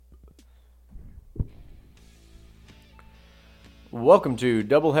Welcome to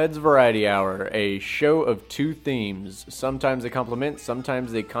Doubleheads Variety Hour, a show of two themes. Sometimes they complement,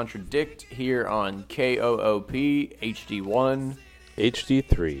 sometimes they contradict, here on KOOP HD1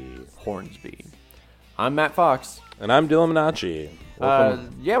 HD3 Hornsby. I'm Matt Fox. And I'm Dylan Minacci.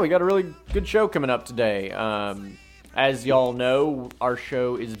 We got a really good show coming up today. As y'all know, our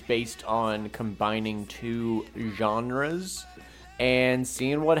show is based on combining two genres and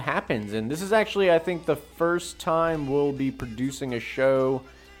seeing what happens. And this is actually, I think, the first time we'll be producing a show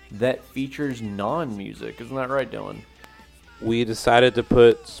that features non-music. Isn't that right, Dylan? We decided to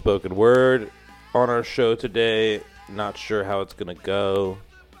put spoken word on our show today. Not sure how it's going to go,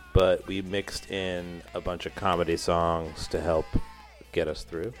 but we mixed in a bunch of comedy songs to help get us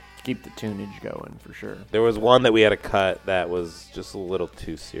through. Keep the tunage going, for sure. There was one that we had to cut that was just a little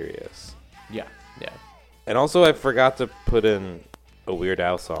too serious. Yeah. And also, I forgot to put in a Weird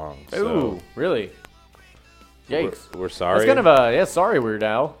Al song. Ooh, really? Yikes. We're sorry. That's kind of a, sorry, Weird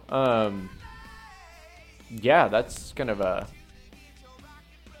Al. That's kind of a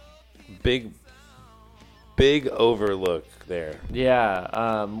big overlook there.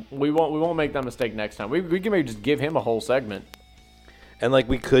 Yeah, we won't make that mistake next time. We can maybe just give him a whole segment. And,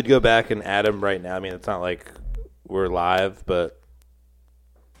 we could go back and add him right now. I mean, it's not like we're live, but,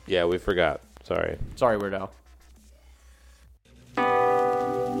 yeah, we forgot. Sorry. Sorry, Weird Al.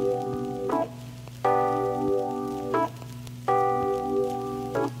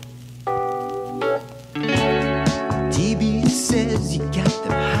 DB says you got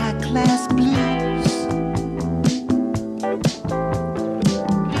them high-class blues.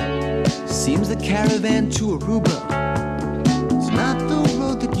 Seems the caravan to Aruba not the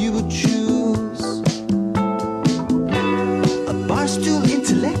road that you would choose. A barstool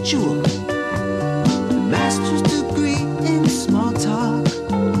intellectual, a master's degree in small talk,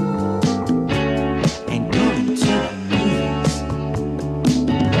 and going to the movies.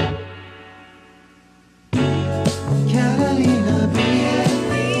 Carolina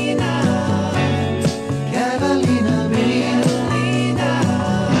Breanna, Carolina Breanna.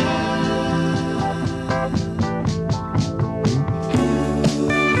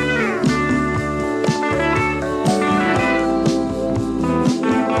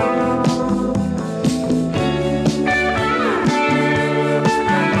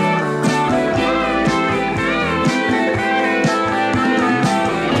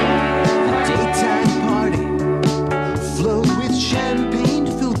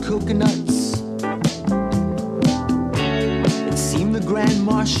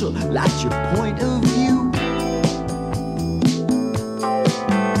 Like your point of view.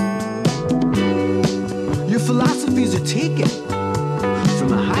 Your philosophies are taken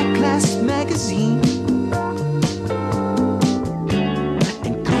from a high-class magazine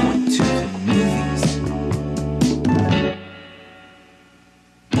and going to the movies.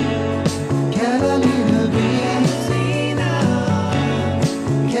 Carolina Breanna,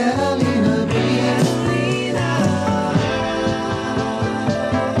 Carolina Breanna.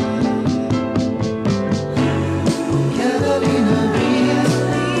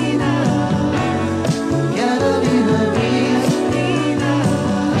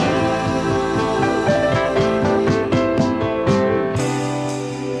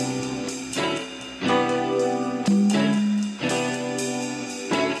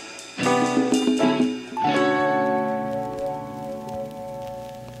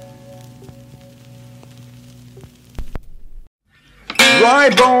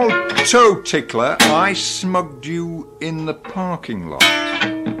 Ribald toe tickler, I smugged you in the parking lot.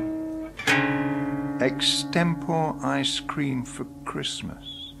 Extempore ice cream for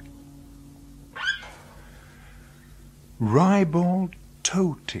Christmas. Ribald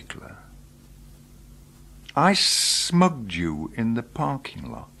toe tickler, I smugged you in the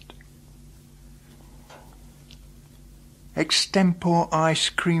parking lot. Extempore ice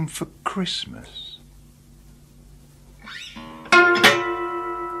cream for Christmas.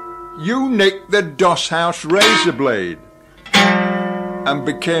 You nicked the Doss House razor blade and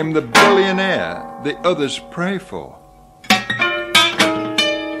became the billionaire the others pray for.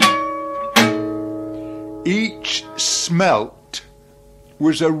 Each smelt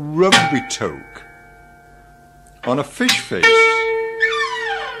was a rugby toque on a fish face.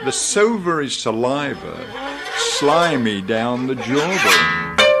 The silvery saliva slimy down the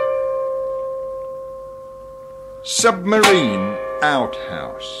jawbone. Submarine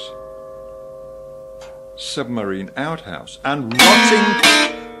outhouse. Submarine outhouse and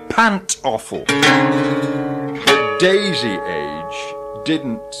rotting pant offal. The daisy age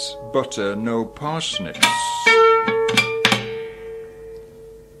didn't butter no parsnips.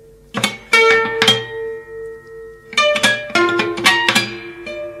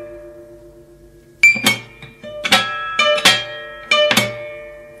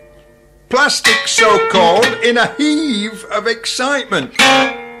 Fantastic, so-called, in a heave of excitement.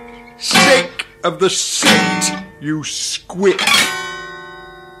 Sick of the sit, you squit.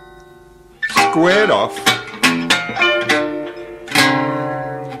 Squared off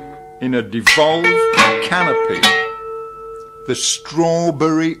in a devolved canopy. The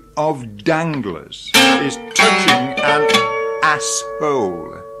strawberry of danglers is touching an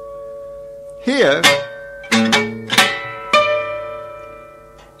asshole. Here,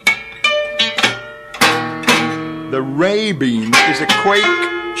 the ray beam is a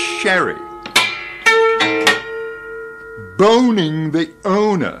Quake sherry, boning the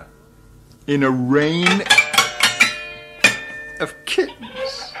owner in a rain of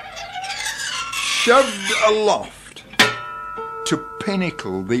kittens, shoved aloft to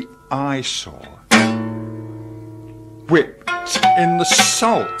pinnacle the eyesore, whipped in the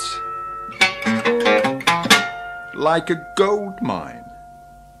salt like a gold mine.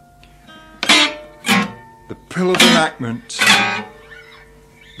 The pill of enactment,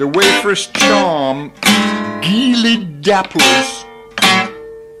 the waferous charm, geely dapples,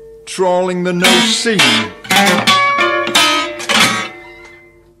 trawling the no sea.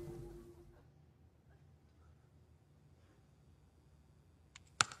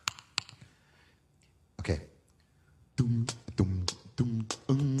 Okay.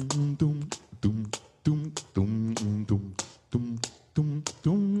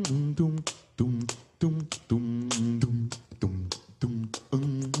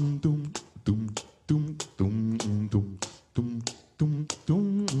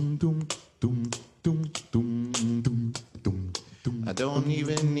 I don't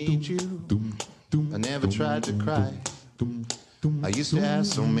even need you. I never tried to cry. I used to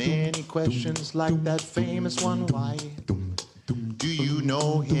ask so many questions like that famous one, why? Do you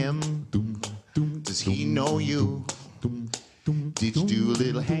know him? Does he know you? Did you do a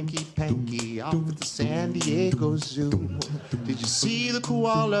little hanky-panky off at the San Diego Zoo? Did you see the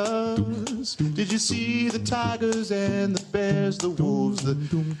koalas? Did you see the tigers and the bears, the wolves,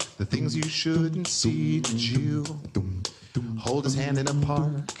 the things you shouldn't see? Did you hold his hand in a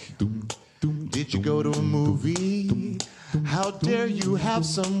park? Did you go to a movie? How dare you have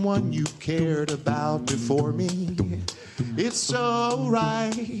someone you cared about before me? It's so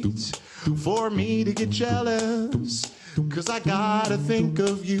right for me to get jealous, 'cause I gotta think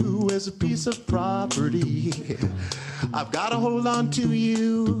of you as a piece of property. I've gotta hold on to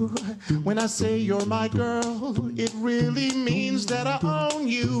you. When I say you're my girl, it really means that I own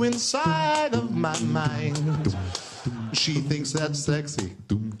you inside of my mind. She thinks that's sexy,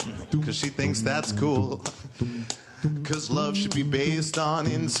 'cause she thinks that's cool. 'Cause love should be based on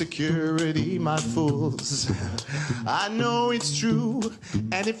insecurity, my fools. I know it's true,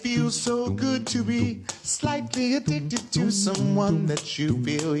 and it feels so good to be slightly addicted to someone that you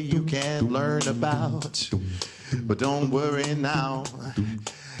feel you can't learn about. But don't worry now,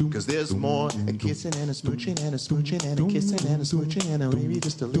 'cause there's more. A kissing and a smooching and a smooching and a kissing and a smooching and a maybe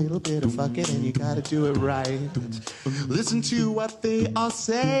just a little bit of fucking, and you gotta do it right. Listen to what they are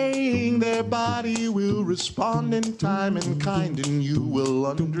saying. Their body will respond in time and kind, and you will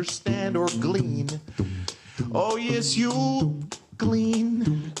understand or glean. Oh yes, you'll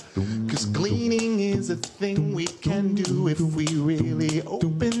glean. 'Cause gleaning is a thing we can do if we really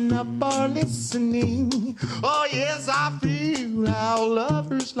open up our listening. Oh yes, I feel how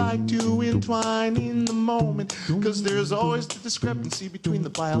lovers like to entwine in the moment, 'cause there's always the discrepancy between the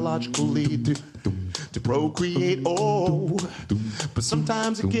biological need to procreate. Oh, but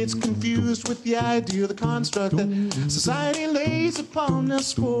sometimes it gets confused with the idea of the construct that society lays upon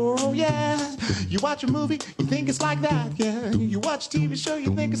us for. Oh yeah, you watch a movie, you think it's like that. Yeah, you watch a TV show,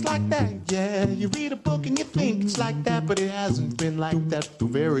 you think it's like that. Yeah, you read a book and you think it's like that, but it hasn't been like that for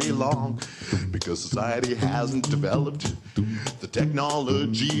very long, because society hasn't developed the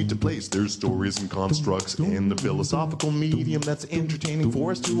technology to place their stories and constructs in the philosophical medium that's entertaining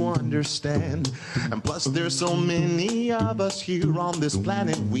for us to understand. And plus there's so many of us here on this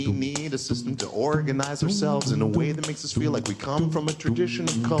planet, we need a system to organize ourselves in a way that makes us feel like we come from a tradition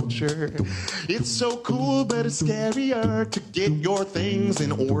of culture. It's so cool, but it's scarier to get your things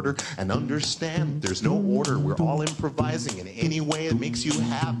in order and understand there's no order. We're all improvising, and any way that makes you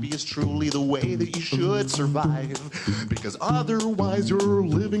happy is truly the way that you should survive, because otherwise you're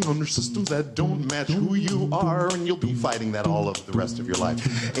living under systems that don't match who you are, and you'll be fighting that all of the rest of your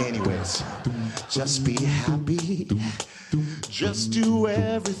life. Anyways, just be happy. Just do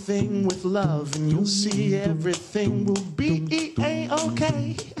everything with love, and you'll see everything will be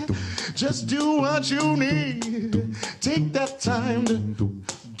a-okay. Just do what you need. Take that time to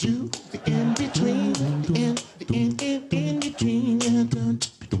do the in-between. The in-between.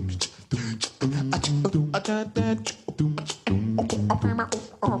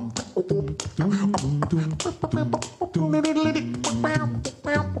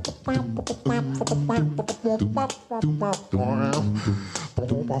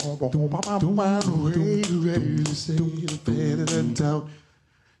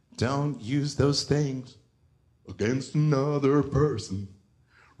 Don't use those things against another person.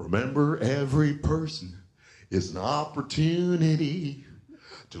 Remember, every person is an opportunity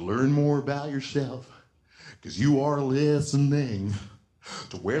to learn more about yourself, because you are listening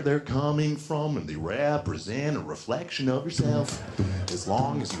to where they're coming from, and they represent a reflection of yourself. As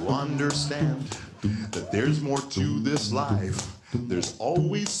long as you understand that there's more to this life, there's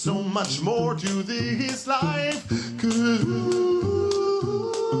always so much more to this life. 'Cause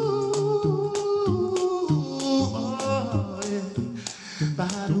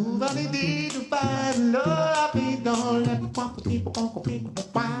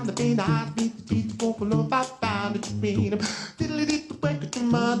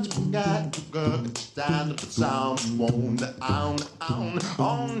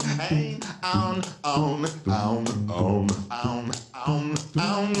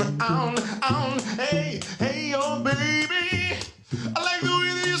Hey, hey, oh baby, I like the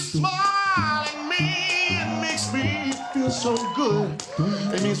way that you smile at me. It makes me feel so good.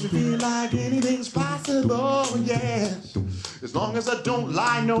 It makes me feel like anything's possible, yes. As long as I don't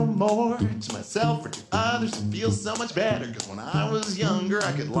lie no more to myself or to others, it feels so much better. Because when I was younger,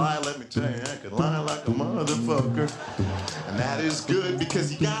 I could lie, let me tell you, I could lie like a motherfucker. And that is good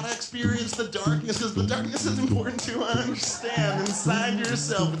because you gotta experience the darkness, because the darkness is important to understand inside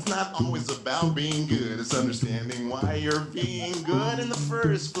yourself. It's not always about being good, it's understanding why you're being good in the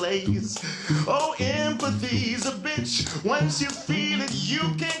first place. Oh, empathy's a bitch. Once you feel it, you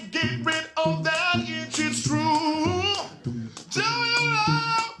can't get rid of that itch. It's true. Tell me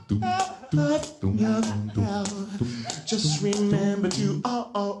love. Just remember to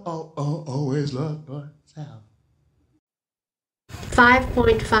always love yourself.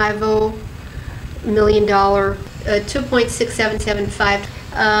 $5.50 million, 2.6775,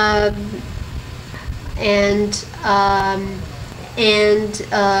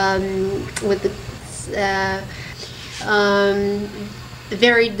 with the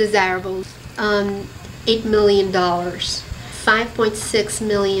very desirable $8 million, 5.6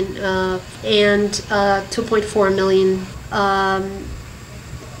 million, and 2.4 million,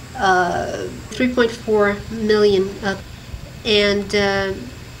 3.4 million, and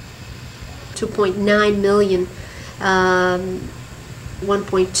 2.9 million,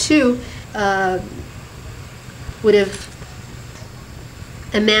 1.2 would have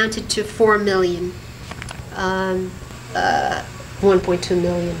amounted to 4 million, 1.2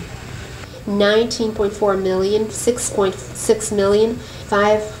 million, 19.4 million, 6.6 million,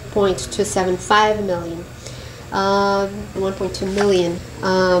 5.275 million, 1.2 million,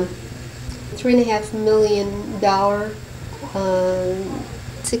 $3.5 million,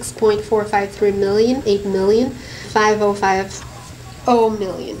 6.453 million, 8 million, 5.050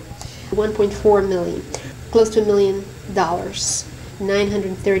 million, 1.4 million, close to $1 million,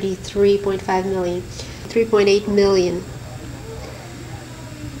 933.5 million, 3.8 million,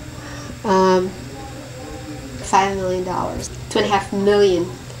 $5 million, $2.5 million,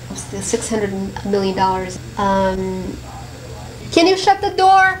 $600 million. Can you shut the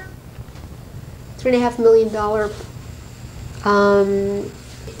door? $3.5 million.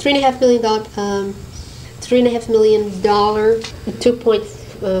 $3.5 million. $3.5 million.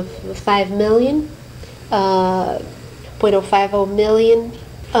 $2.5 million. 0.050 million.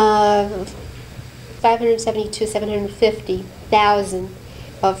 572,750,000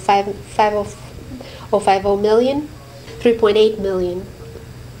 of 5.050 million. 3.8 million.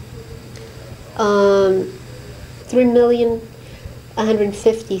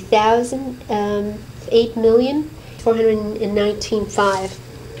 3,150,000. 8 million. 419.5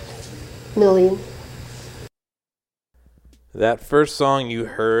 million. That first song you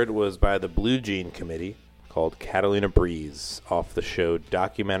heard was by the Blue Jean Committee, called Catalina Breeze, off the show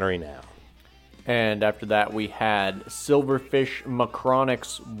Documentary Now. And after that, we had Silverfish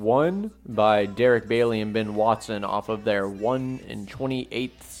Macronics 1 by Derek Bailey and Ben Watson off of their 1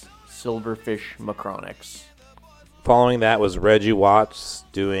 28th Silverfish Macronics. Following that was Reggie Watts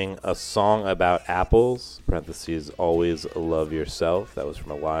doing a song about apples, parentheses, always love yourself. That was from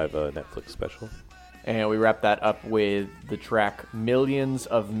a live Netflix special. And we wrapped that up with the track Millions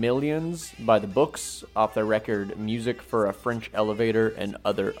of Millions by The Books off their record Music for a French Elevator and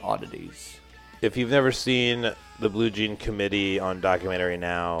Other Oddities. If you've never seen the Blue Jean Committee on Documentary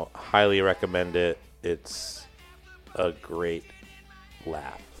Now, highly recommend it. It's a great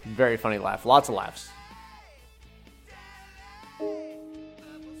laugh. Very funny laugh. Lots of laughs.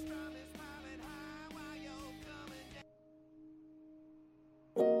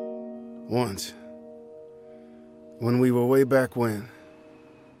 Once, when we were way back when,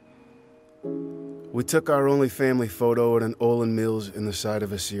 we took our only family photo at an Olin Mills in the side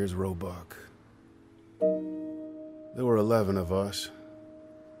of a Sears Roebuck. There were 11 of us.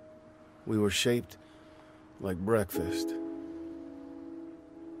 We were shaped like breakfast.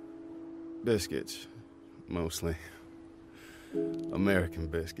 Biscuits, mostly. American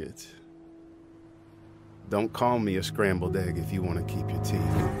biscuits. Don't call me a scrambled egg if you want to keep your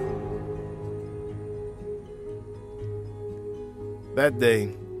teeth. That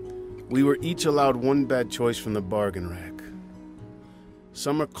day, we were each allowed one bad choice from the bargain rack.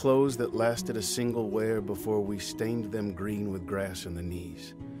 Summer clothes that lasted a single wear before we stained them green with grass in the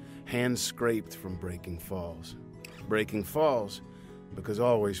knees. Hands scraped from breaking falls. Breaking falls because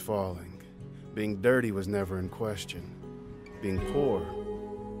always falling. Being dirty was never in question. Being poor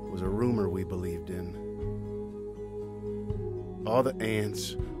was a rumor we believed in. All the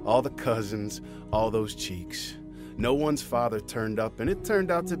aunts, all the cousins, all those cheeks. No one's father turned up, and it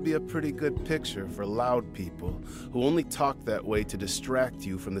turned out to be a pretty good picture for loud people who only talk that way to distract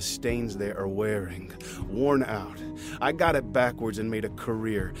you from the stains they are wearing. Worn out, I got it backwards and made a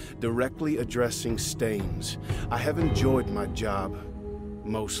career directly addressing stains. I have enjoyed my job,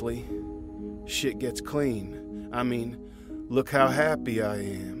 mostly. Shit gets clean. I mean, look how happy I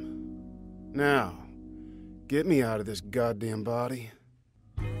am. Now, get me out of this goddamn body.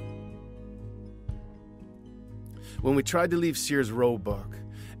 When we tried to leave Sears Roebuck,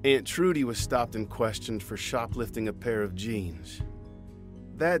 Aunt Trudy was stopped and questioned for shoplifting a pair of jeans.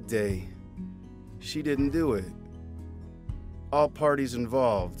 That day, she didn't do it. All parties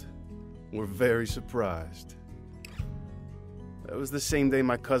involved were very surprised. That was the same day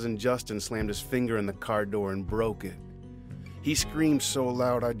my cousin Justin slammed his finger in the car door and broke it. He screamed so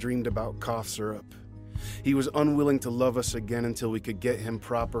loud I dreamed about cough syrup. He was unwilling to love us again until we could get him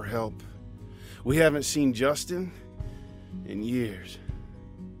proper help. We haven't seen Justin in years.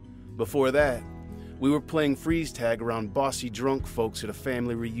 Before that, we were playing freeze tag around bossy drunk folks at a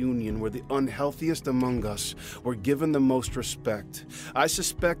family reunion where the unhealthiest among us were given the most respect. I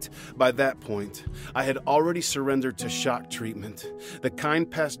suspect by that point, I had already surrendered to shock treatment, the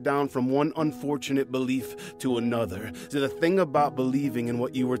kind passed down from one unfortunate belief to another. So the thing about believing in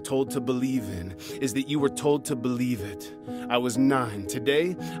what you were told to believe in is that you were told to believe it. I was 9.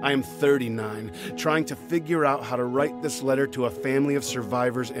 Today, I am 39, trying to figure out how to write this letter to a family of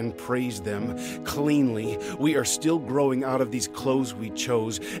survivors and praise them cleanly. We are still growing out of these clothes we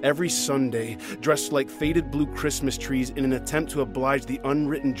chose every Sunday, dressed like faded blue Christmas trees in an attempt to oblige the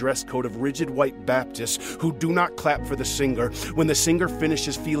unwritten dress code of rigid white Baptists who do not clap for the singer when the singer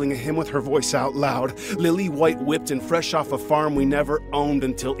finishes feeling a hymn with her voice out loud. Lily white whipped and fresh off a farm we never owned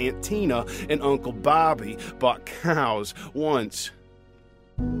until Aunt Tina and Uncle Bobby bought cows once.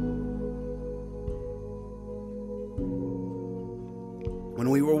 When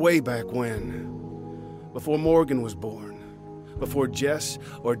we were way back when, before Morgan was born, before Jess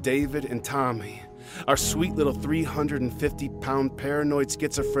or David and Tommy, our sweet little 350-pound paranoid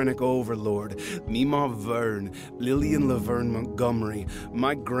schizophrenic overlord, Mima Verne, Lillian Laverne Montgomery,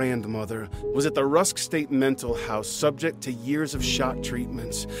 my grandmother, was at the Rusk State Mental House subject to years of shock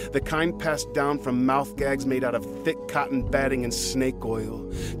treatments, the kind passed down from mouth gags made out of thick cotton batting and snake oil,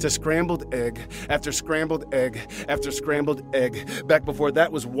 to scrambled egg after scrambled egg after scrambled egg, back before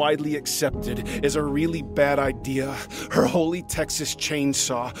that was widely accepted as a really bad idea. Her holy Texas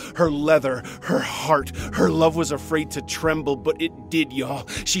chainsaw, her leather, her heart. Her love was afraid to tremble, but it did, y'all.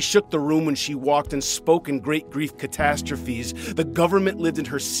 She shook the room when she walked and spoke in great grief catastrophes. The government lived in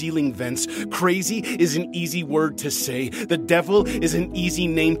her ceiling vents. Crazy is an easy word to say. The devil is an easy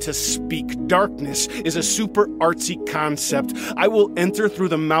name to speak. Darkness is a super artsy concept. I will enter through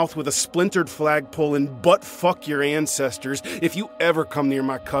the mouth with a splintered flagpole and butt fuck your ancestors if you ever come near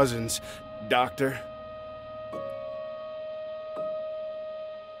my cousins, Doctor.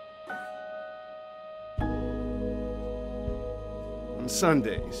 On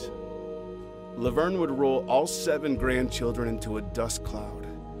Sundays, Laverne would roll all 7 grandchildren into a dust cloud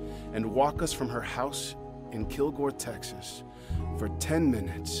and walk us from her house in Kilgore, Texas, for 10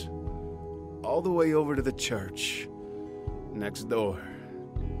 minutes, all the way over to the church next door.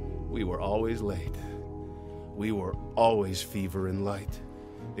 We were always late. We were always fever and light.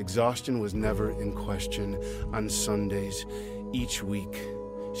 Exhaustion was never in question. On Sundays, each week,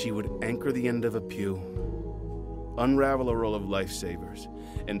 she would anchor the end of a pew, unravel a roll of lifesavers,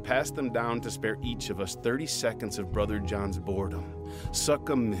 and pass them down to spare each of us 30 seconds of Brother John's boredom, suck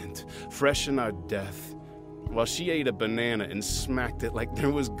a mint, freshen our death, while she ate a banana and smacked it like there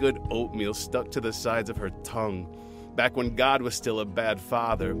was good oatmeal stuck to the sides of her tongue. back when God was still a bad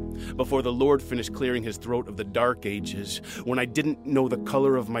father, before the Lord finished clearing his throat of the dark ages, when I didn't know the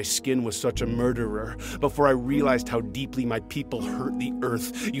color of my skin was such a murderer, before I realized how deeply my people hurt the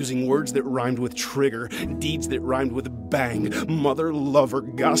earth, using words that rhymed with trigger, deeds that rhymed with bang. Mother, lover,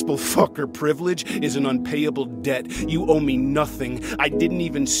 gospel fucker, privilege is an unpayable debt. You owe me nothing. I didn't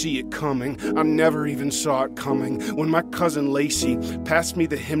even see it coming. I never even saw it coming. When my cousin Lacey passed me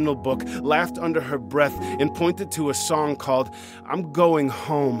the hymnal book, laughed under her breath, and pointed to a song called I'm Going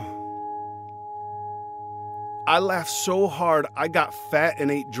Home, I laughed so hard I got fat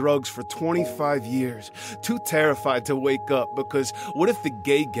and ate drugs for 25 years. Too terrified to wake up because what if the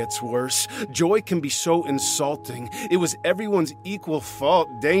gay gets worse? Joy can be so insulting. It was everyone's equal fault,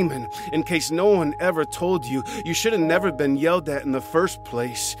 Damon. In case no one ever told you, you should have never been yelled at in the first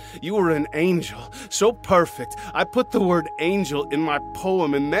place. You were an angel. So perfect. I put the word angel in my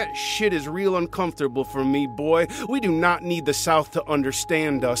poem and that shit is real uncomfortable for me, boy. We do not need the South to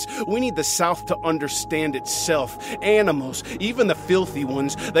understand us. We need the South to understand itself. Animals, even the filthy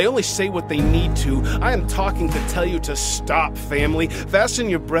ones, they only say what they need to. I am talking to tell you to stop, family. Fasten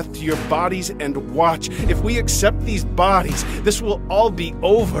your breath to your bodies and watch. If we accept these bodies, this will all be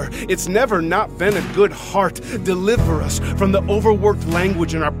over. It's never not been a good heart. Deliver us from the overworked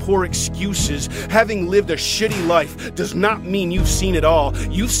language and our poor excuses. Having lived a shitty life does not mean you've seen it all.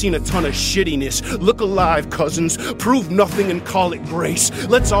 You've seen a ton of shittiness. Look alive, cousins. Prove nothing and call it grace.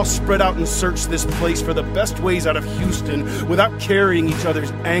 Let's all spread out and search this place for the best ways out of Houston without carrying each other's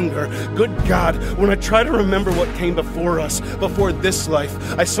anger. Good God, when I try to remember what came before us, before this life,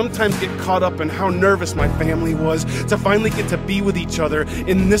 I sometimes get caught up in how nervous my family was to finally get to be with each other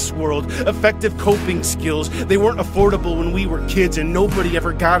in this world. Effective coping skills. They weren't affordable when we were kids and nobody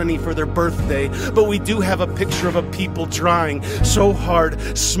ever got any for their birthday, but we do have a picture of a people trying so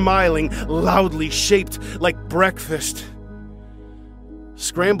hard, smiling, loudly, shaped like breakfast.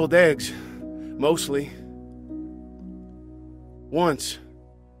 Scrambled eggs, mostly. Once,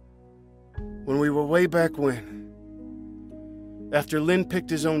 when we were way back when, after Lynn picked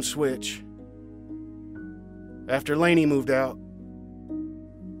his own switch, after Laney moved out,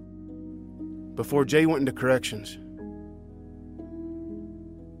 before Jay went into corrections,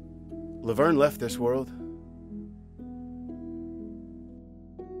 Laverne left this world.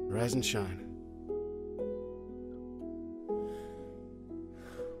 Rise and shine.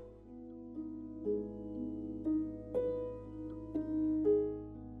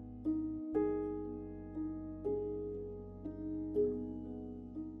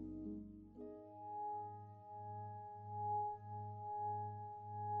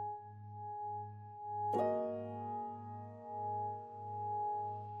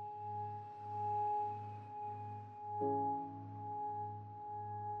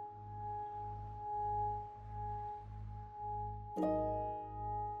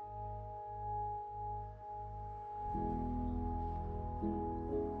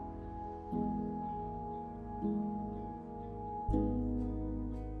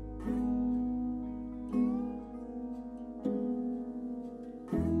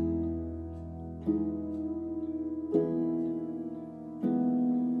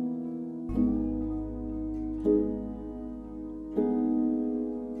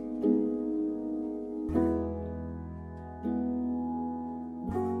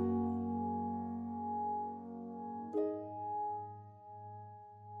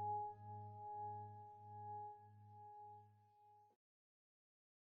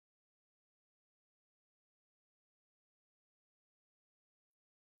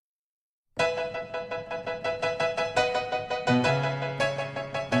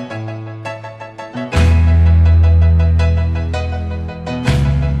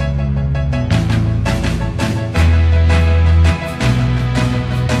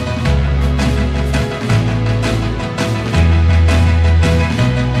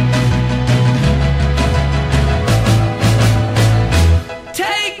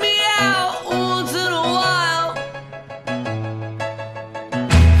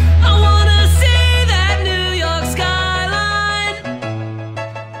 I wanna see that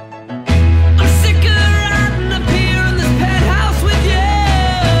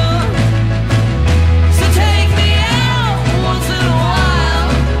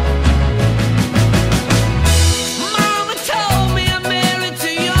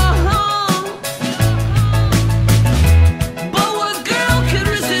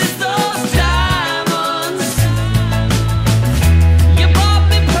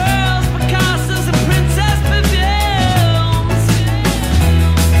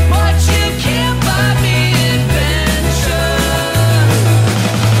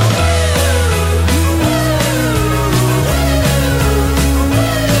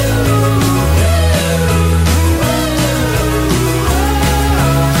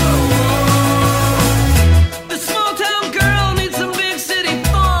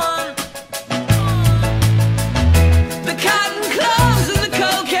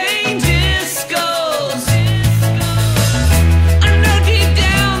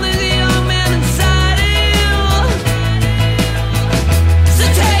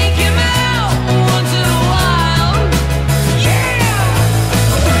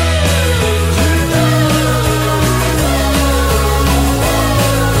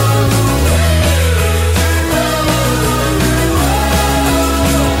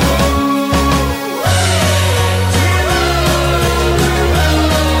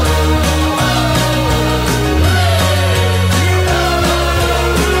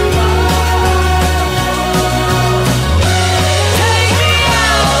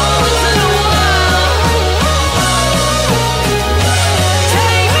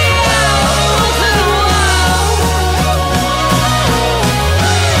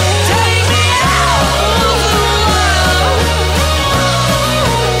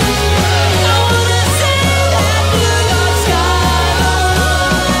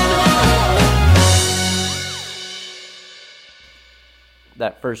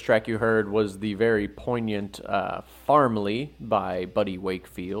first track you heard was the very poignant Farmly by Buddy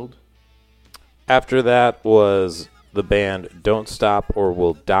Wakefield. After that was the band Don't Stop or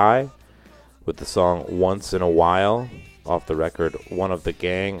We'll Die with the song Once in a While off the record One of the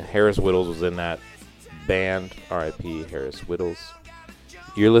Gang. Harris Whittles was in that band. R.I.P. Harris Whittles.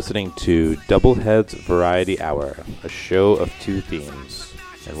 You're listening to Doubleheads Variety Hour, a show of two themes.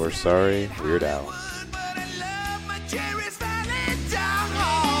 And we're sorry, Weird Al.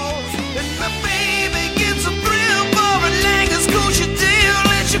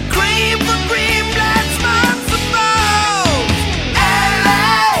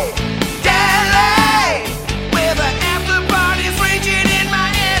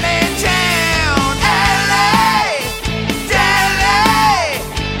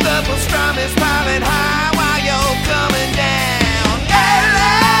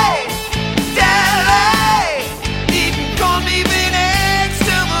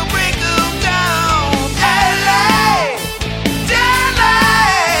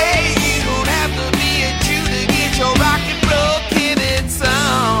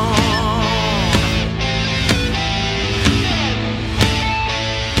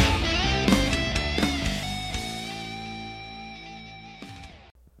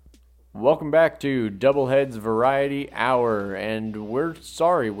 Welcome back to Doubleheads Variety Hour, and we're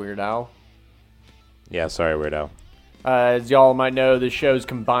sorry, Weird Al. Yeah, sorry, Weird Al. As y'all might know, the show's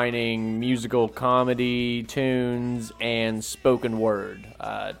combining musical comedy, tunes, and spoken word.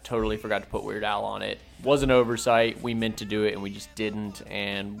 Totally forgot to put Weird Al on it. Was an oversight. We meant to do it, and we just didn't,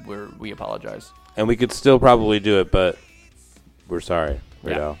 and we apologize. And we could still probably do it, but we're sorry,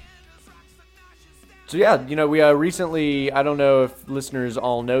 Weird Al. So yeah, we recently, I don't know if listeners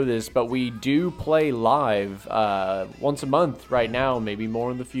all know this, but we do play live once a month right now, maybe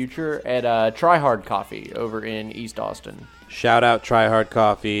more in the future, at Try Hard Coffee over in East Austin. Shout out Try Hard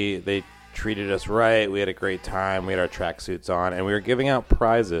Coffee. They treated us right. We had a great time. We had our tracksuits on, and we were giving out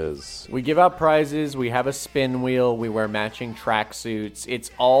prizes. We give out prizes. We have a spin wheel. We wear matching tracksuits.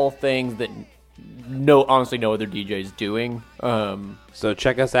 It's all things that honestly no other DJ is doing. So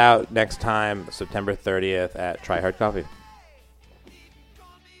check us out next time, September 30th at Try Hard Coffee.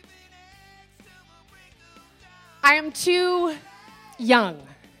 I am too young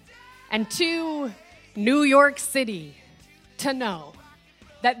and too New York City to know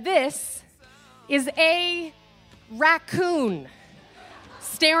that this is a raccoon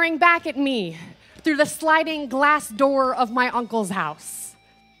staring back at me through the sliding glass door of my uncle's house.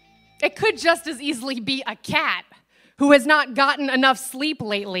 It could just as easily be a cat who has not gotten enough sleep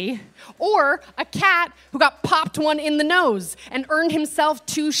lately, or a cat who got popped one in the nose and earned himself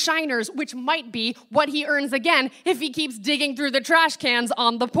 2 shiners, which might be what he earns again if he keeps digging through the trash cans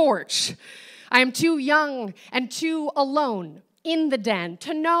on the porch. I am too young and too alone in the den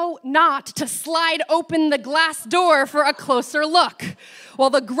to know not to slide open the glass door for a closer look,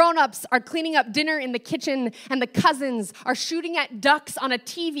 while the grown-ups are cleaning up dinner in the kitchen and the cousins are shooting at ducks on a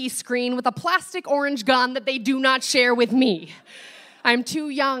TV screen with a plastic orange gun that they do not share with me. I'm too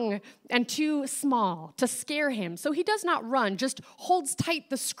young and too small to scare him, so he does not run, just holds tight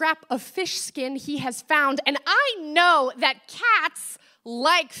the scrap of fish skin he has found, and I know that cats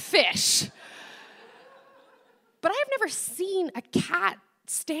like fish. But I've never seen a cat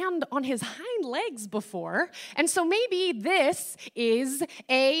stand on his hind legs before, and so maybe this is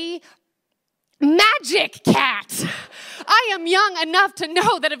a magic cat. I am young enough to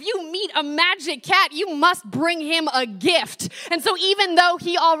know that if you meet a magic cat, you must bring him a gift. And so even though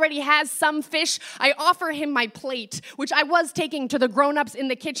he already has some fish, I offer him my plate, which I was taking to the grown-ups in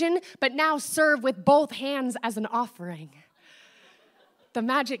the kitchen, but now serve with both hands as an offering. The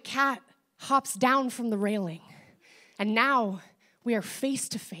magic cat hops down from the railing. And now we are face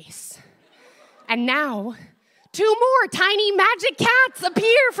to face. And now 2 more tiny magic cats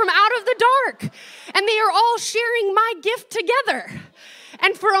appear from out of the dark. And they are all sharing my gift together.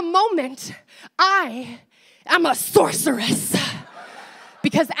 And for a moment, I am a sorceress.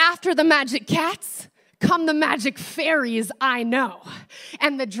 Because after the magic cats come the magic fairies I know,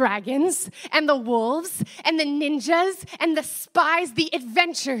 and the dragons, and the wolves, and the ninjas, and the spies, the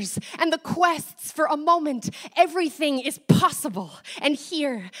adventures, and the quests. For a moment, everything is possible, and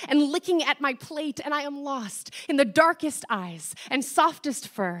here, and licking at my plate, and I am lost in the darkest eyes and softest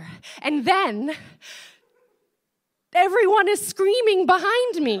fur. And then, everyone is screaming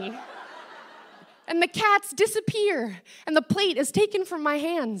behind me. And the cats disappear, and the plate is taken from my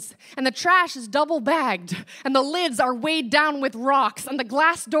hands, and the trash is double bagged, and the lids are weighed down with rocks, and the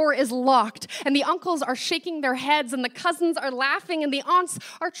glass door is locked, and the uncles are shaking their heads, and the cousins are laughing, and the aunts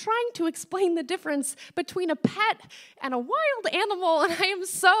are trying to explain the difference between a pet and a wild animal, and I am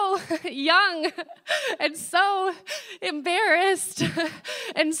so young, and so embarrassed,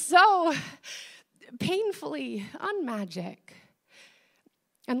 and so painfully unmagic.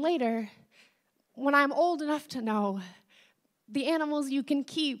 And later, when I'm old enough to know the animals you can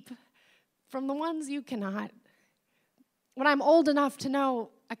keep from the ones you cannot, when I'm old enough to know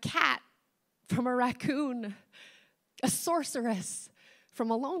a cat from a raccoon, a sorceress from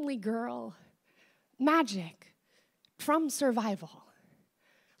a lonely girl, magic from survival.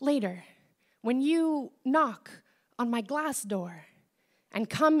 Later, when you knock on my glass door and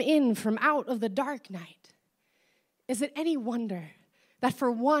come in from out of the dark night, is it any wonder that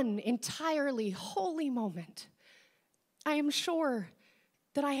for one entirely holy moment, I am sure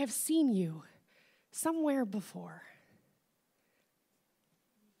that I have seen you somewhere before?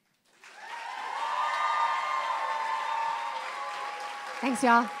 Thanks,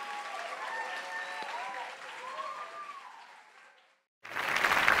 y'all.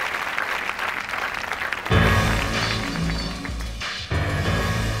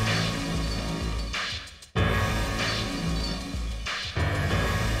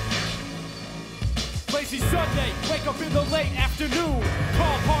 Sunday, wake up in the late afternoon.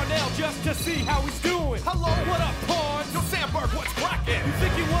 Call Parnell just to see how he's doing. Hello, what up, Parn? Yo, Sandberg, what's cracking? You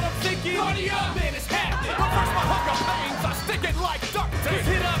thinking what I'm thinking? Party up, man, it's happening. But first, my hunger pains are sticking like duct tape. Just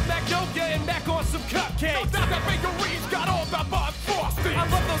hit up Magnolia and Mac on some cupcakes. No doubt that bakery's got all the bud frosting. I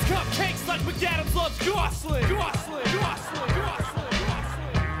love those cupcakes like McAdams loves Gosling. Gosling, Gosling, Gosling, Gosling.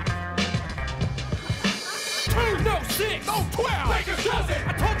 2, no 6, no 12. Baker's dozen.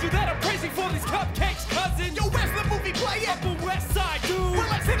 I told you that I'm crazy for these cupcakes, cousin. Yo, where's the movie playing? Upper West Side, dude. Well,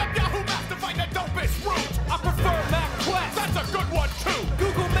 let's hit up Yahoo Maps to find the dopest route. I prefer MapQuest. That's a good one, too.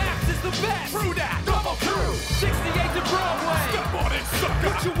 Google Maps is the best. True that. Double true. 68 to Broadway. Step on it, sucker.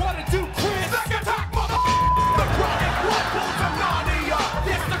 What you wanna do, Chris? Back attack, mother. The chronic blood pulls of Narnia.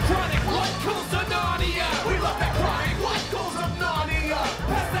 Yes, the chronic blood pulls of Narnia. We love that chronic blood pulls of Narnia.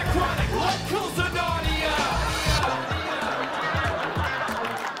 Pass that chronic blood pulls of Narnia.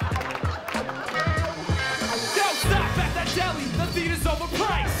 Deli, the theater's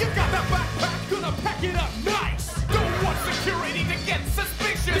overpriced. You got that backpack, gonna pack it up nice. Don't want security to get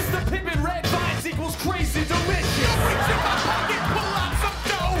suspicious. Mr. Pippin Red Vines equals crazy delicious. You reach in my pocket, pull out some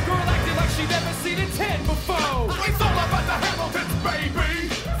dough. Girl acting like she never seen a 10 before. It's all about the Hamiltons,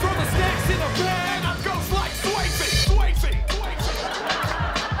 baby. Throw the snacks in a bag, and I'm ghost like Swayze. Swayze.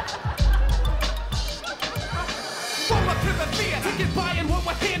 Roll up to the theater, ticket buying what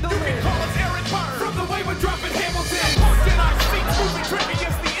we're handling. You can call us Aaron Burr. From the way we're dropping Hamilton. Movie trivia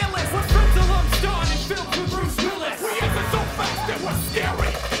is the illest. We're friends alum starred and filmed with Bruce Willis. We answer so fast that we're scary.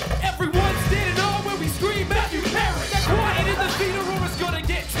 Everyone's standing on when we scream Matthew Perry. That quiet in the theater or it's gonna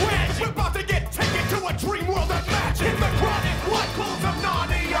get tragic. We're about to get taken to a dream world of magic. In the chronic blood pools of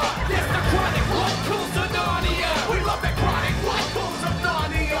Narnia. Yes, the chronic blood pools of Narnia. We love that chronic blood pools of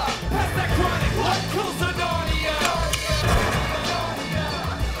Narnia. Pass that chronic blood pools of Narnia.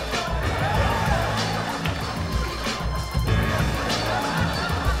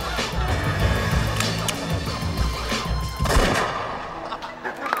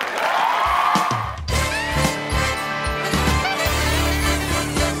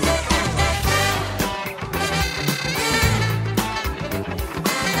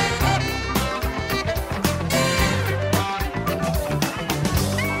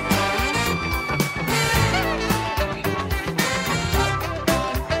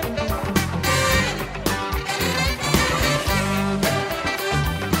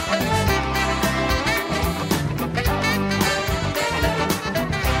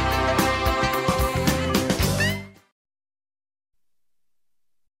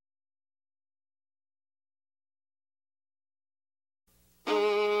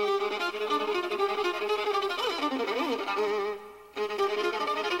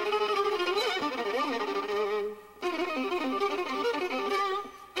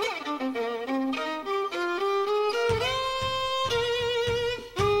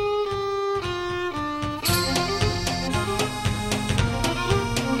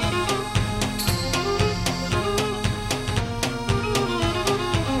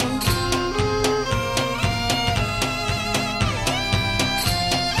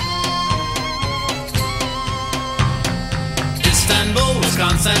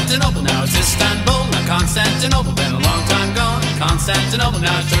 Constantinople, now it's Istanbul. Now Constantinople, been a long time gone. Constantinople,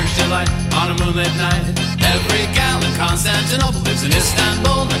 now it's Turkish delight on a moonlit night. Every gal in Constantinople lives in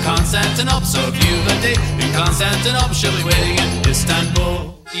Istanbul. Now Constantinople, so if you've a date in Constantinople, she'll be waiting in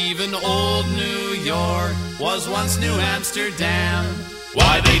Istanbul. Even old New York was once New Amsterdam.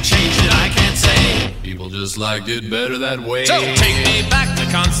 Why they changed it, I can't say. People just liked it better that way. So take me back to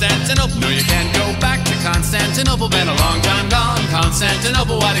Constantinople. No, you can't go back to Constantinople. Been a long time gone.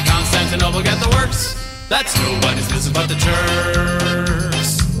 Constantinople, why did Constantinople get the works? That's nobody's business but the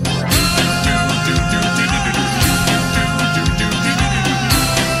Turks.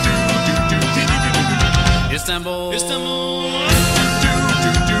 Istanbul, Istanbul.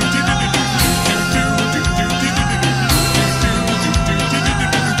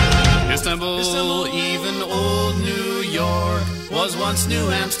 Istanbul, Istanbul, even old New York was once New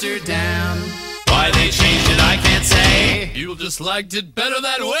Amsterdam. Why they changed it, I can't say. People just liked it better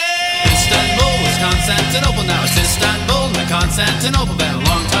that way. Istanbul was Constantinople, now it's Istanbul. Now Constantinople, been a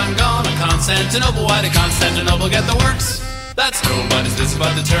long time gone. Constantinople, why did Constantinople get the works? That's nobody's business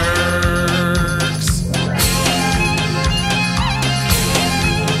but the Turks.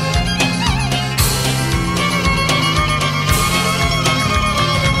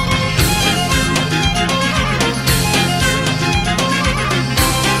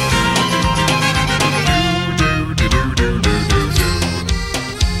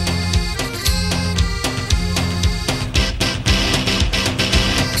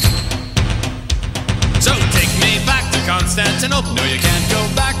 Constantinople, no, you can't go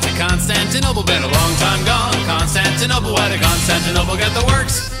back to Constantinople. Been a long time gone. Constantinople, why did Constantinople get the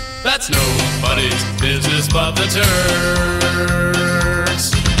works? That's nobody's business but the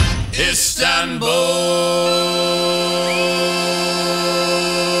Turks. Istanbul.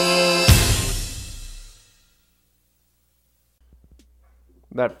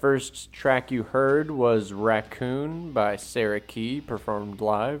 That first track you heard was Raccoon by Sarah Key, performed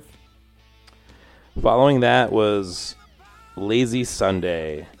live. Following that was Lazy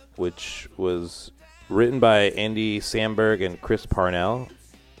Sunday, which was written by Andy Samberg and Chris Parnell,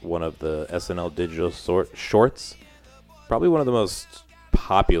 one of the SNL digital shorts. Probably one of the most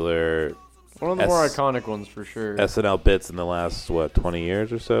popular... One of the more iconic ones, for sure. SNL bits in the last, 20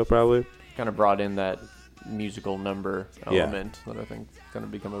 years or so, probably? Kind of brought in that musical number element that I think is going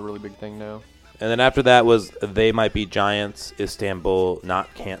to become a really big thing now. And then after that was They Might Be Giants, Istanbul, Not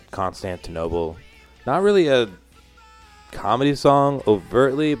Constantinople. Not really a comedy song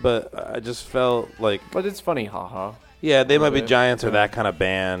overtly, but I just felt like... But it's funny, haha. Yeah, They Might Be Giants are that kind of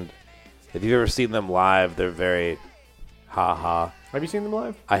band. If you've ever seen them live, they're very haha. Have you seen them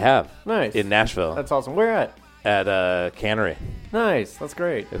live? I have. Nice. In Nashville. That's awesome. Where at? At Cannery. Nice. That's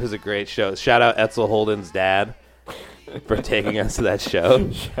great. It was a great show. Shout out Edsel Holden's dad for taking us to that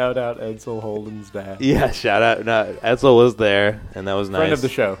show. Shout out Edsel Holden's dad. Yeah, shout out. No, Edsel was there, and that was nice. Friend of the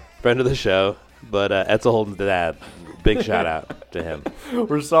show. Friend of the show. But Edsel Holden's dad, big shout out to him.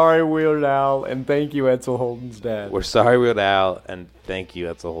 We're sorry, Weird Al, and thank you, Edsel Holden's dad. We're sorry, Weird Al, and thank you,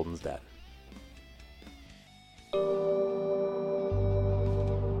 Edsel Holden's dad.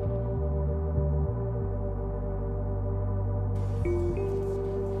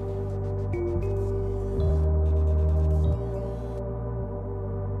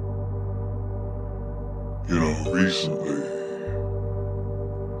 You know, recently,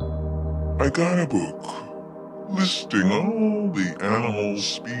 I got a book listing all the animal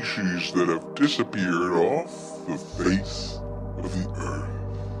species that have disappeared off the face of the earth,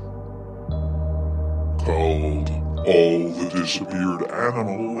 called All the Disappeared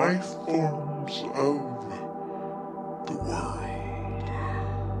Animal Life Forms of the World.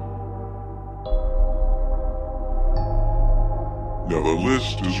 Now, the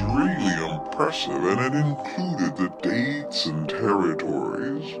list is really impressive, and it included the dates and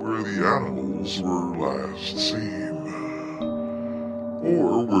territories where the animals were last seen,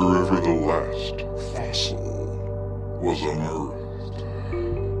 or wherever the last fossil was unearthed.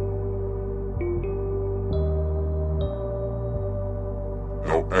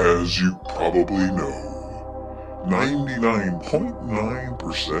 Now, as you probably know,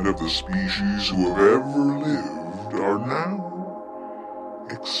 99.9% of the species who have ever lived are now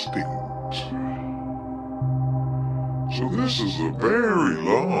extinct. So this is a very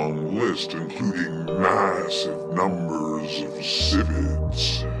long list, including massive numbers of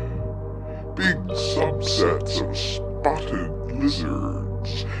civids, big subsets of spotted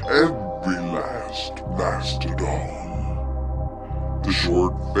lizards, every last mastodon, the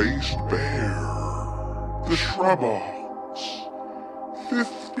short-faced bear, the shrub ox,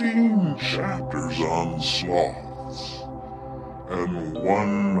 15 chapters on sloths, and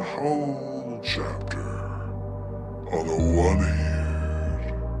one whole chapter on a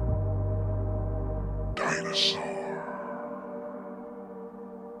one-eared dinosaur.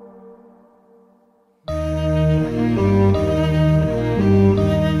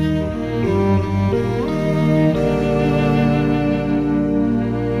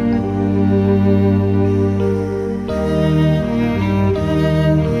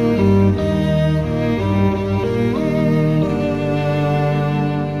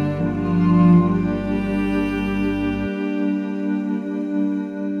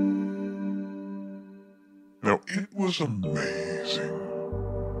 Now, it was amazing.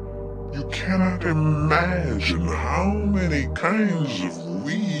 You cannot imagine how many kinds of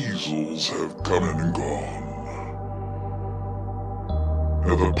weasels have come and gone.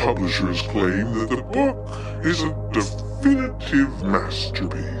 Now, the publishers claim that the book is a definitive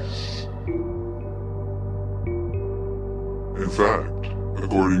masterpiece. In fact,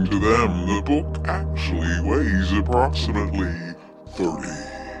 according to them, the book actually weighs approximately 30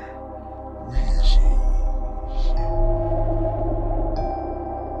 weasels.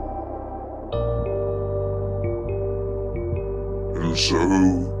 And so,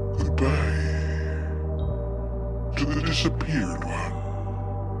 goodbye to the disappeared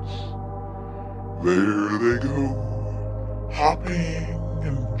ones. There they go, hopping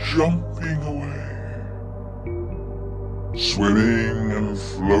and jumping away, swimming and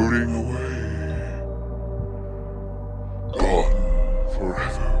floating away, gone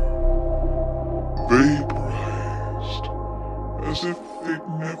forever, vaporized as if they'd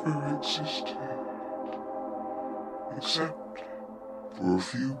never existed, except for a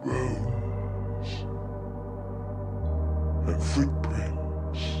few bones and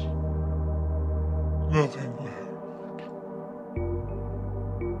footprints. Nothing left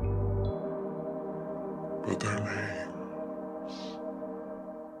but their names.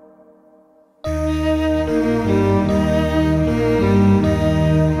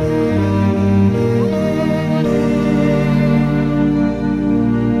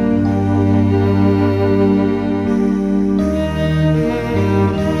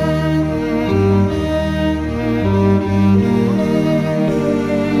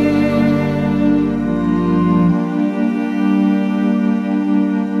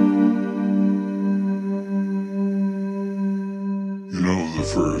 The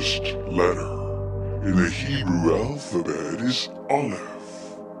first letter in the Hebrew alphabet is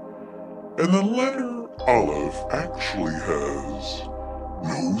Aleph. And the letter Aleph actually has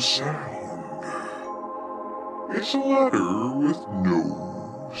no sound. It's a letter with no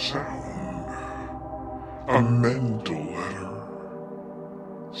sound. A mental letter.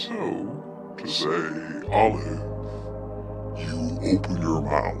 So, to say Aleph, you open your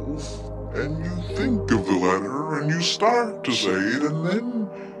mouth and you think of the letter, and you start to say it, and then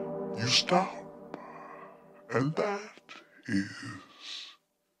you stop. And that is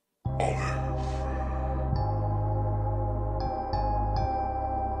Aleph.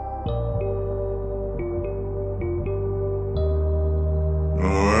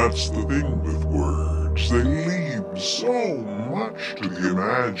 Now that's the thing with words. They leave so much to the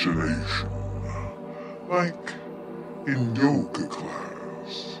imagination. Like in yoga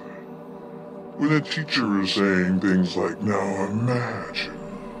class. When a teacher is saying things like, now imagine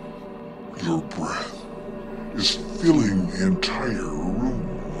your breath is filling the entire room.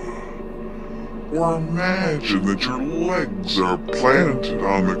 Or imagine that your legs are planted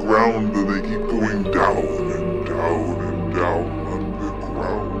on the ground and they keep going down and down and down on the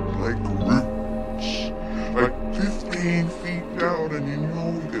ground like roots. Like 15 feet down, and you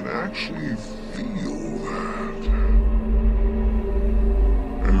know you can actually feel that.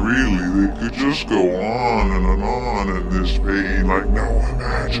 And really, they could just go on in this pain. Like, now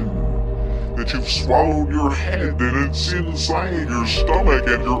imagine that you've swallowed your head and it's inside your stomach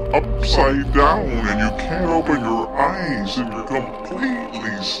and you're upside down and you can't open your eyes and you're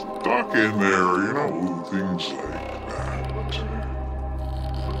completely stuck in there, you know, things like that.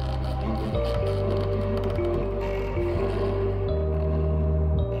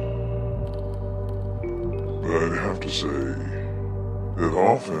 But I'd have to say that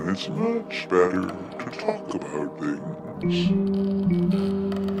often it's much better to talk about things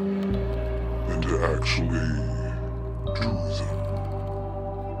than to actually do them.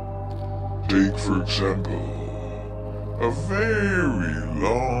 Take, for example, a very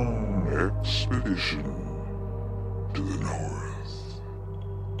long expedition to the North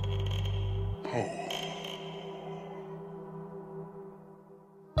Pole.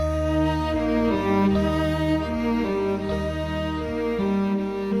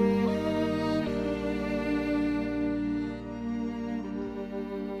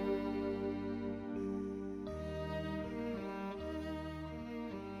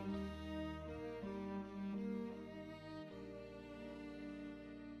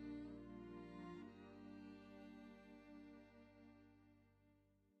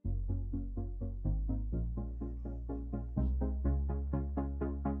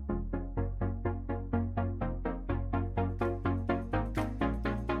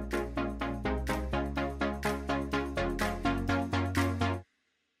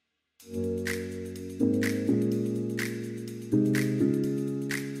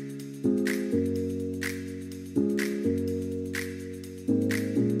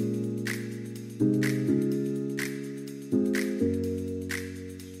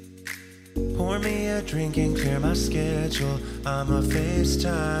 me a drink and clear my schedule. I'ma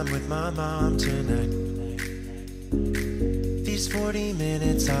FaceTime with my mom tonight. These 40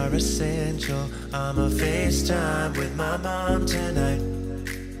 minutes are essential. I'ma FaceTime with my mom tonight.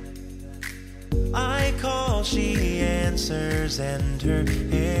 I call, she answers, and her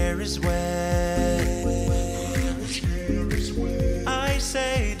hair is wet. I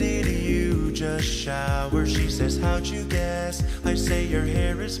say, did you just shower? She says, how'd you guess? I say, your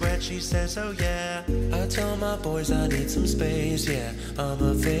hair is wet. She says, oh yeah. I tell my boys I need some space, yeah.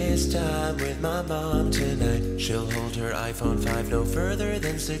 I'ma FaceTime with my mom tonight. She'll hold her iPhone 5 no further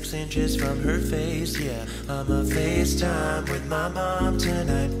than 6 inches from her face, yeah. I'ma FaceTime with my mom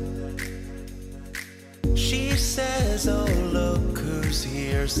tonight. She says, oh look who's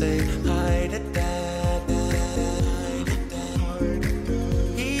here, say hi to Dad.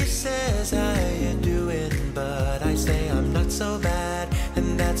 He says, how you doing? But I say I'm not so bad,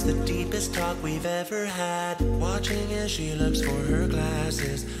 and that's the deepest talk we've ever had. Watching as she looks for her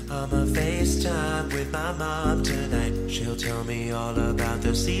glasses, I'ma FaceTime with my mom tonight. She'll tell me all about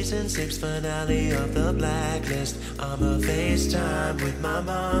the season 6 finale of The Blacklist. I'ma FaceTime with my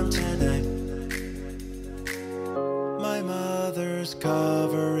mom tonight. My mother's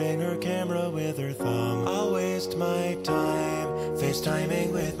covering her camera with her thumb. I'll waste my time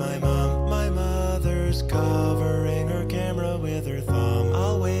FaceTiming with my mom. My mother's covering her camera with her thumb.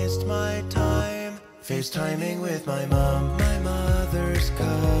 I'll waste my time FaceTiming with my mom. My mother's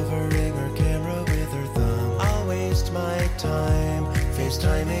covering her camera with her thumb. I'll waste my time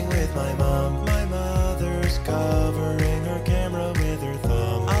FaceTiming with my mom. My mother's covering her camera with her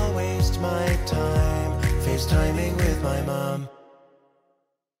thumb. I'll waste my time FaceTiming with my mom.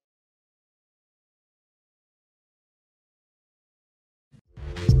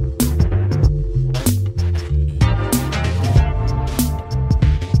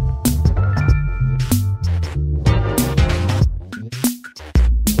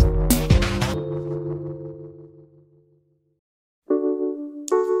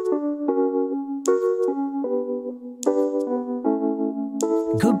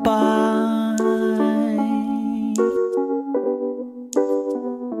 Goodbye.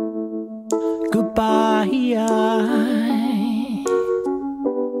 Goodbye.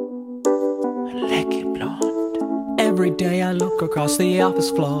 Leggy blonde. Every day I look across the office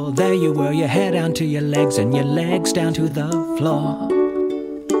floor. There you were, your hair down to your legs and your legs down to the floor.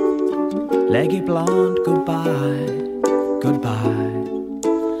 Leggy blonde, goodbye. Goodbye.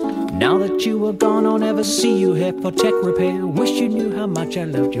 Now that you are gone, I'll never see you here for tech repair. Wish you knew how much I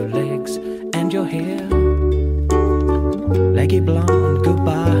loved your legs and your hair. Leggy blonde,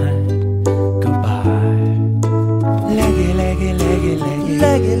 goodbye, goodbye. Leggy, leggy, leggy, leggy,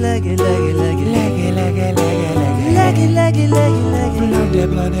 leggy, leggy, leggy, leggy, leggy, leggy, leggy, leggy, leggy, leggy, leggy. Blonde,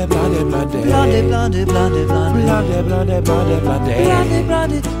 blonde, blonde, blonde, blonde, blonde, blonde, blonde, blonde, blonde, blonde, blonde,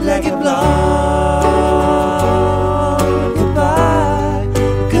 blonde, leggy blonde.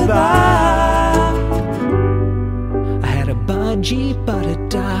 I had a budgie, but it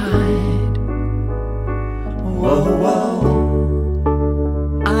died. Whoa, whoa.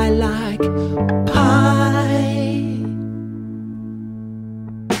 I like pie.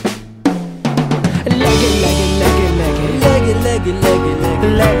 Leggy, leggy, leggy, leggy, leggy, leggy, leggy,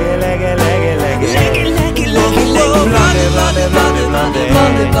 leggy, leggy, leggy, leggy, leggy, leggy, leggy, leggy, blonde, blonde, blonde, blonde, blonde,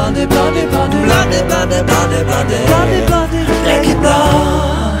 blonde, blonde, blonde, blonde, blonde, blonde, blonde, blonde, blonde, leggy blonde.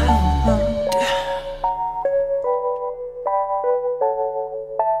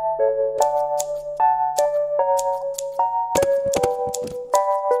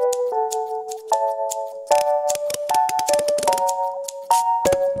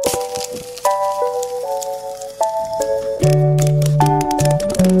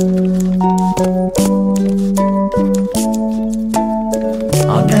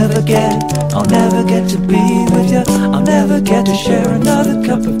 I'll never get to be with you. I'll never get to share another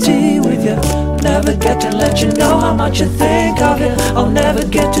cup of tea with you. Never get to let you know how much I think of you. I'll never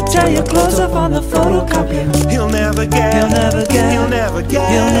get to tear your clothes off on the photocopier. He'll never get, he'll never get, he'll never get,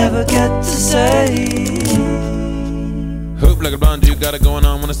 he'll never get to say. Hoop like a blonde, you got it going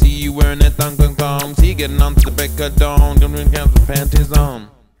on. Wanna see you wearing that thong thong thong. See you getting on to the break of dawn. Gonna bring down the panties on.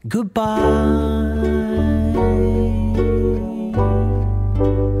 Goodbye.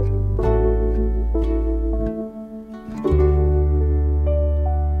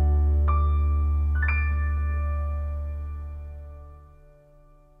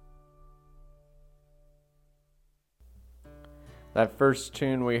 That first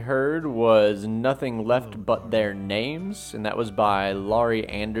tune we heard was Nothing Left But Their Names, and that was by Laurie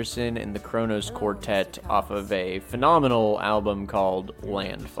Anderson and the Kronos Quartet off of a phenomenal album called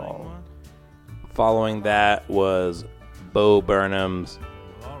Landfall. Following that was Bo Burnham's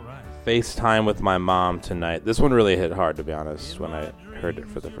FaceTime with My Mom Tonight. This one really hit hard, to be honest, when I heard it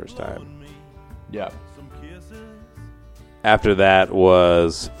for the first time. Yeah. After that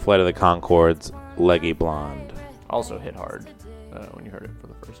was Flight of the Conchords, Leggy Blonde. Also hit hard when you heard it for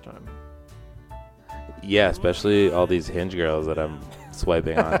the first time. Yeah, especially all these Hinge girls that I'm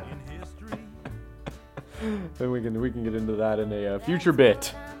swiping on. Then we can get into that in a future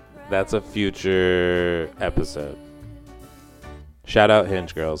bit. That's a future episode. Shout out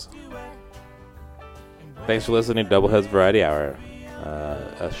Hinge girls. Thanks for listening to Doubleheads Variety Hour,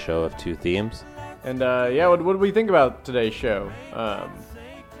 a show of 2 themes. And what do we think about today's show? Do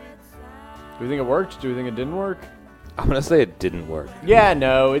we think it worked? Do we think it didn't work? I'm gonna say it didn't work. Yeah,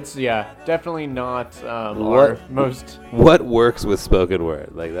 no, it's definitely not our most. What works with spoken word?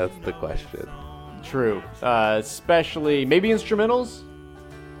 Like, that's the question. True, especially maybe instrumentals.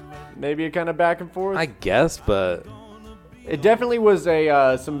 Maybe a kind of back and forth. I guess, but it definitely was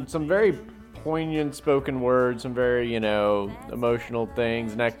a some very poignant spoken words, some very emotional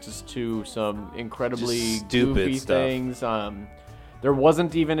things next to some incredibly just stupid goofy stuff. things. There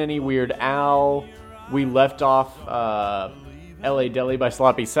wasn't even any Weird Al. We left off L.A. Deli by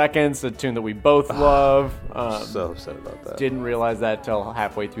Sloppy Seconds, a tune that we both love. So upset about that. Didn't realize that till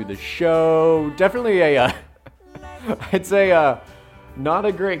halfway through the show. Definitely a I'd say not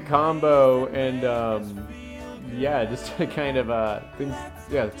a great combo, and just a kind of things.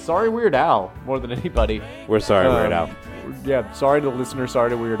 Yeah, sorry Weird Al more than anybody. We're sorry, Weird Al. Yeah, sorry to the listener. Sorry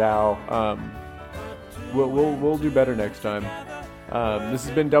to Weird Al. We'll do better next time. This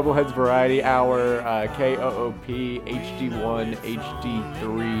has been Doubleheads Variety Hour, KOOP HD1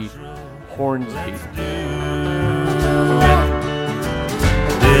 HD3 Hornsby.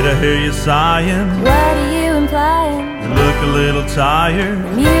 Did I hear you sighing? What are you implying? You look a little tired.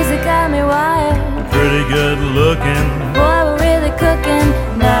 The music got me wired. Pretty good looking. Boy, we're really cooking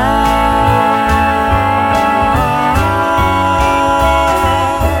now.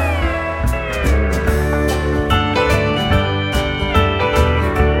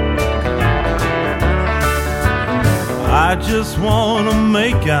 I just wanna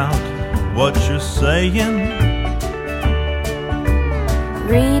make out what you're saying.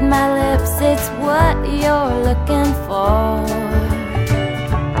 Read my lips, it's what you're looking for.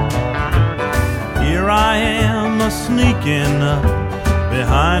 Here I am sneaking up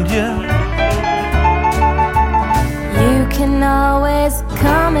behind you. You can always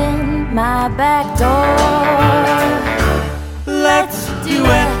come in my back door. Let's do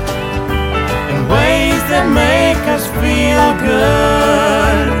it in ways that make us feel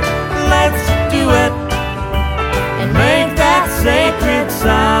good. Let's do it and make that sacred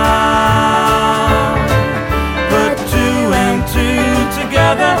sound. Put 2 and 2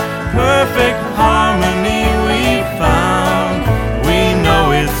 together, perfect